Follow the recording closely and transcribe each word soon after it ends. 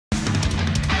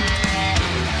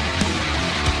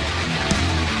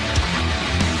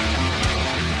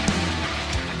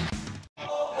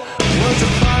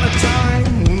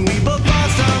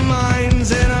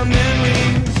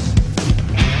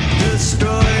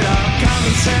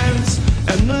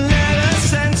And the letter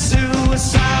sent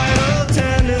suicidal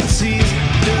tendencies,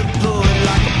 deployed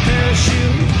like a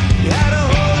parachute. Had a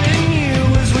hole in you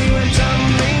as we went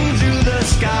tumbling through the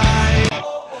sky.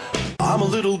 I'm a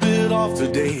little bit off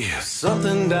today.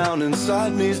 Something down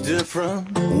inside me's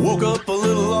different. Woke up a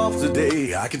little off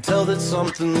today. I can tell that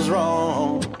something's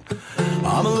wrong.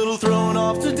 I'm a little thrown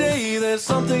off today. There's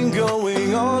something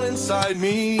going on inside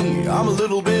me. I'm a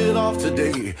little bit off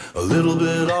today. A little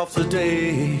bit off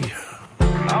today.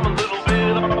 I'm a little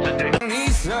bit off today.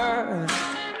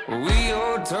 We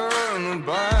all turn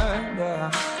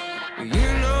back. You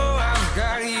know I've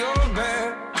got your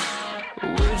back.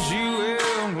 Would you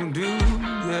ever do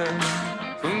that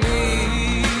for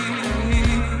me?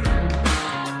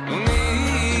 For me?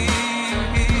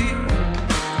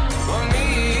 For me?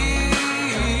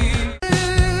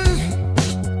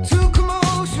 To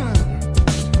commotion,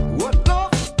 what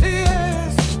love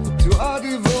is to our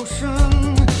devotion.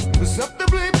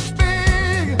 Perceptibly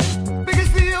big, big as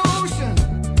the ocean,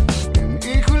 and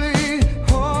equally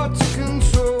hard to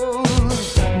control.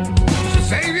 So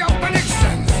save your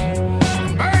predictions,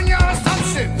 burn your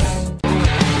assumptions.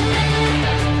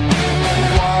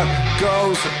 What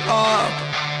goes up?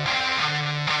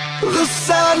 The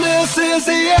sadness is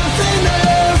the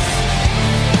emptiness,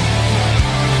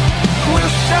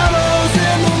 with shadows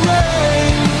in the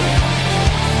rain.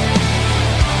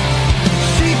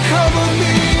 She covered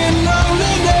me in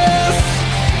loneliness.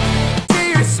 See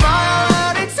your smile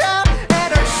out of town, and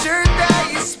her shirt that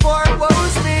you sport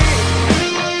woes me.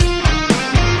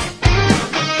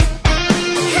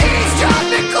 He's dropped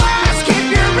the glass, keep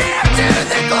your ear to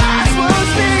the glass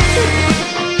woes me.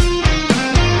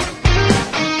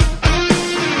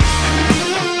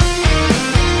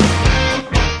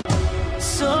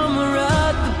 Somewhere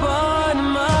at the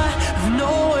bottom, I've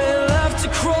nowhere left to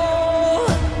crawl.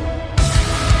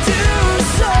 Do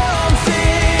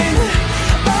something,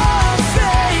 I'm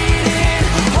fading.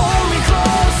 Hold me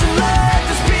close and let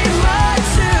this be my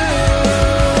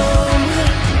tomb.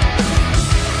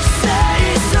 Say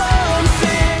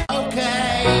something.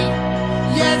 Okay,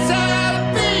 yes, I've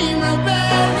been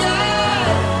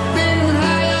rebellion, been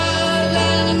higher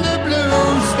than the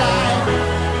blue sky.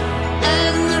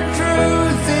 And the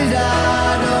truth is I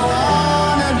don't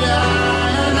wanna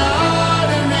die an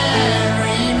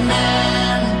ordinary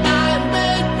man. I've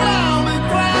made mama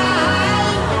cry.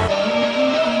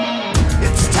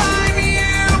 It's time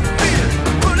you feel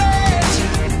the bullet.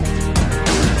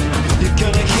 You're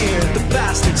gonna hear the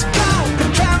bastards go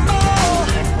and tremble.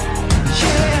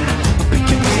 Yeah,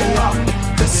 picking me up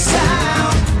the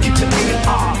sound, keeping me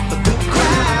off of the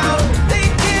ground. They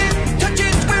can't touch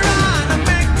us, we're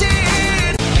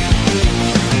unaffected.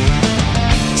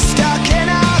 Stuck in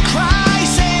a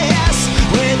crisis,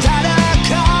 without a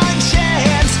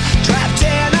conscience, trapped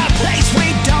in a place we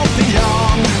don't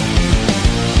belong.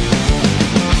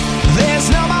 There's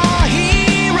no more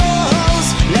heroes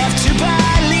left to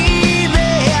believe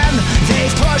in.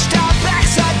 They've pushed our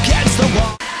backs against the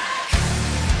wall.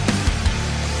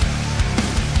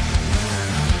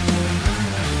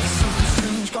 Something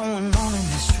strange going on in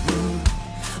this room.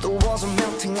 The walls are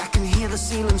melting, I can hear the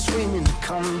ceiling screaming to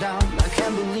come down. I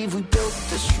can't believe we built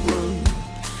this room.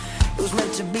 It was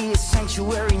meant to be a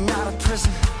sanctuary, not a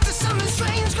prison. There's something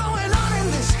strange going on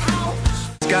in this house.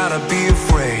 Gotta be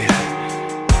afraid.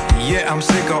 Yeah, I'm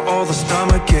sick of all the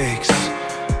stomach aches.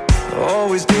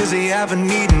 Always dizzy, haven't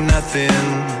eaten nothing.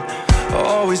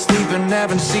 Always sleeping,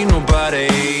 haven't seen nobody.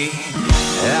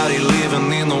 Out here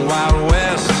living in the Wild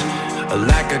West. A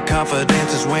lack of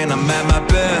confidence is when I'm at my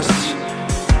best.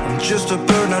 I'm just a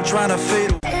bird not trying to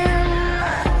fade away.